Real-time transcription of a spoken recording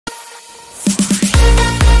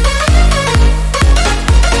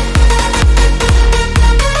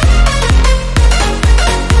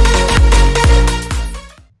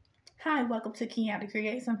Welcome to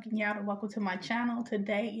Kenyaddacreates. I'm Kenyatta. Welcome to my channel.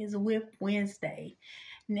 Today is Wip Wednesday.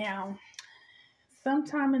 Now,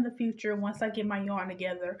 sometime in the future, once I get my yarn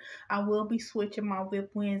together, I will be switching my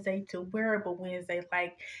Wip Wednesday to Wearable Wednesday,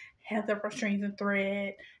 like Heather from Strings and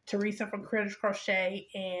Thread, Teresa from Critters Crochet,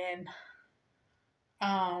 and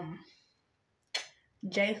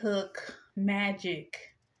J Hook Magic,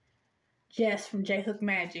 Jess from J Hook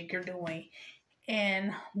Magic. You're doing,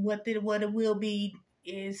 and what it will be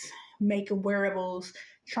is making wearables,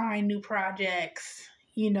 trying new projects,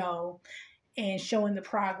 and showing the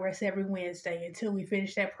progress every Wednesday until we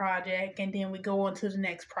finish that project, and then we go on to the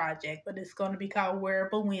next project. But it's going to be called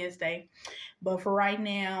Wearable Wednesday. But for right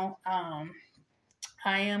now,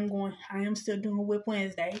 I am still doing Wip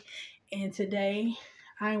Wednesday, and today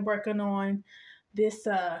I'm working on this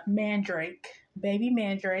Mandrake, baby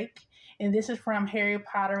Mandrake, and this is from Harry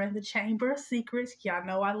Potter and the Chamber of Secrets. Y'all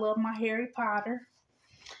know I love my Harry Potter.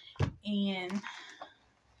 And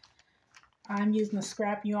I'm using a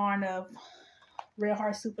scrap yarn of Real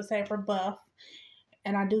Heart Super Saver Buff,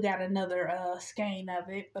 and I do got another skein of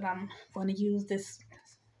it, but I'm going to use this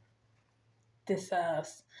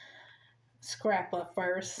scrap up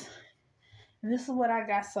first. And this is what I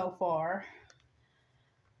got so far.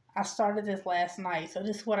 I started this last night, so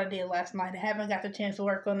this is what I did last night. I haven't got the chance to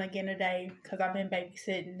work on it again today because I've been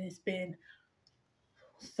babysitting. It's been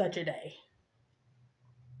such a day.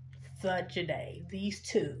 Such a day. These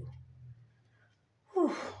two.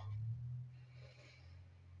 Whew.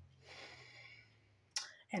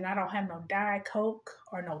 And I don't have no Diet Coke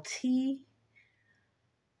or no tea.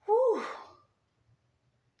 Whew.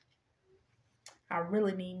 I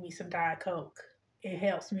really need me some Diet Coke. It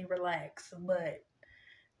helps me relax. But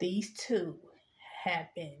these two have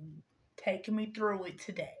been taking me through it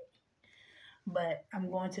today. But I'm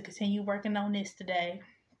going to continue working on this today.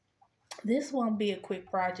 This won't be a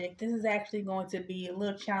quick project. This is actually going to be a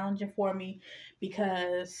little challenging for me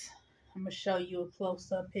because I'm going to show you a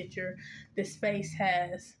close-up picture. This space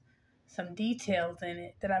has some details in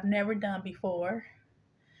it that I've never done before.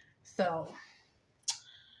 So,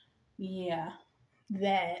 yeah,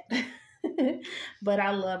 that. But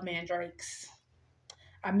I love mandrakes.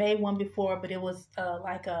 I made one before, but it was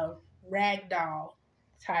like a ragdoll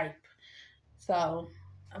type. So,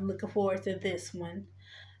 I'm looking forward to this one.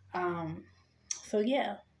 So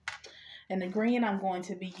yeah, and the green I'm going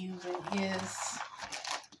to be using is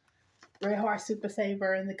Red Heart Super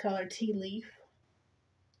Saver in the color Tea Leaf.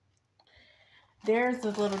 Theirs is a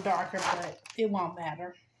little darker, but it won't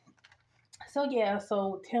matter. So yeah,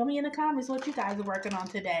 so tell me in the comments what you guys are working on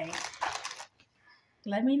today.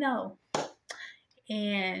 Let me know.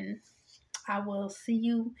 And I will see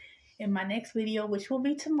you in my next video, which will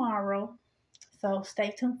be tomorrow. So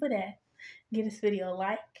stay tuned for that. Give this video a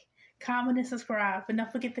like, comment, and subscribe. And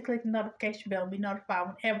don't forget to click the notification bell and be notified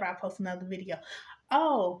whenever I post another video.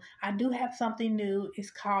 Oh, I do have something new.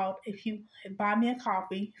 It's called, if you buy me a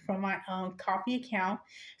coffee from my coffee account.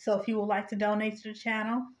 So if you would like to donate to the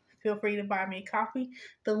channel, feel free to buy me a coffee.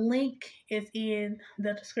 The link is in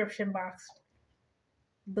the description box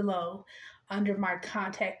below under my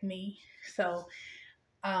contact me. So,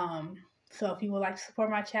 so if you would like to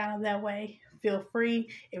support my channel that way, feel free.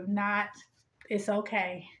 If not, it's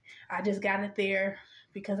okay. I just got it there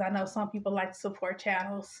because I know some people like to support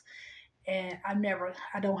channels, and I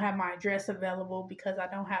don't have my address available because I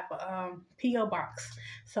don't have a P.O. box.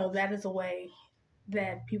 So that is a way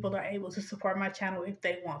that people are able to support my channel if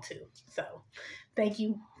they want to. So thank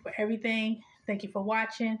you for everything. Thank you for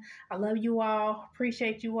watching. I love you all.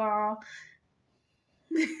 Appreciate you all.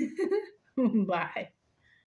 Bye.